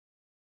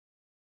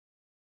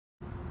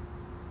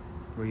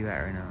Where are you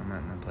at right now? I'm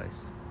at my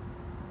place.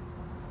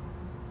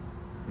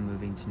 I'm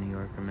moving to New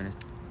York. I'm gonna.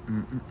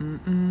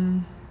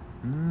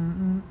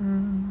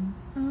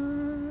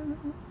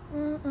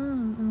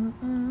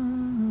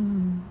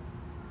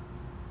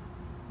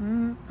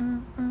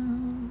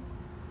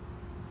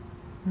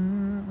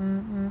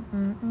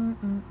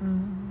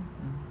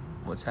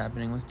 What's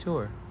happening with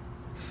tour?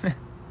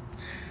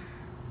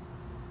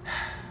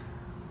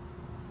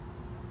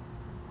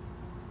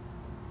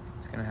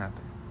 It's gonna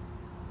happen.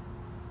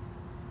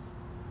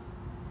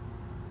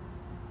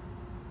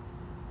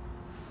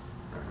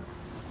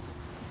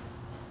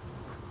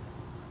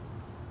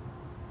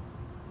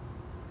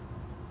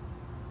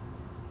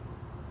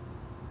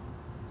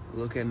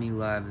 Look at Me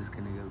Live is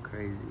gonna go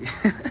crazy.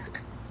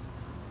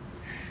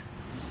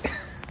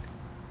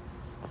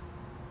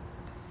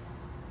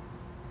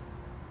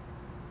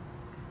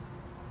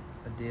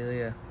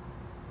 Adelia,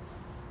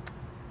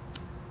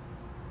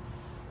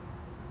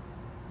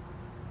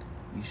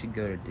 you should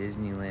go to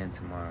Disneyland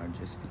tomorrow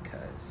just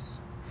because.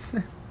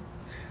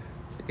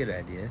 It's a good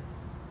idea.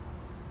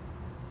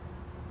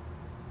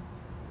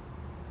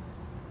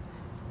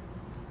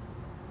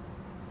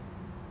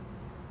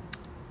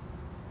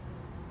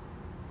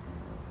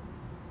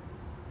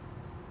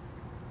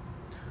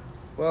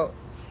 Well,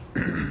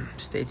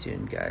 stay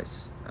tuned,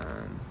 guys.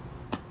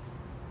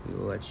 We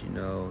will let you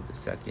know the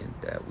second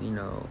that we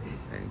know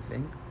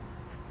anything.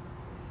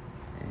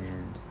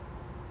 And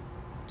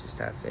just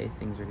have faith,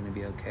 things are going to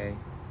be okay.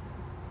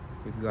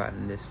 We've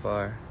gotten this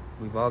far.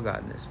 We've all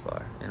gotten this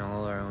far in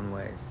all our own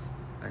ways.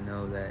 I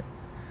know that,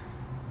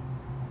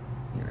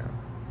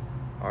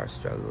 our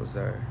struggles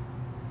are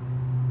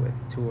with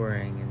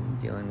touring and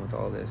dealing with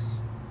all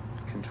this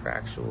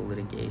contractual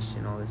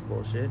litigation, all this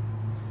bullshit.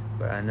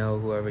 But I know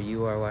whoever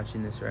you are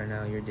watching this right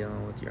now, you're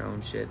dealing with your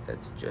own shit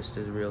that's just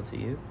as real to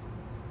you.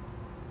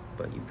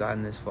 But you've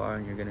gotten this far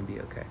and you're going to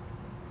be okay.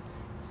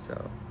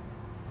 So,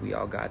 we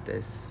all got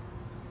this.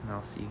 And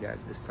I'll see you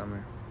guys this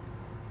summer.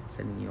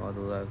 Sending you all the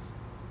love.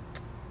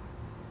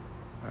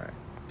 Alright,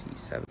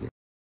 peace. Have a good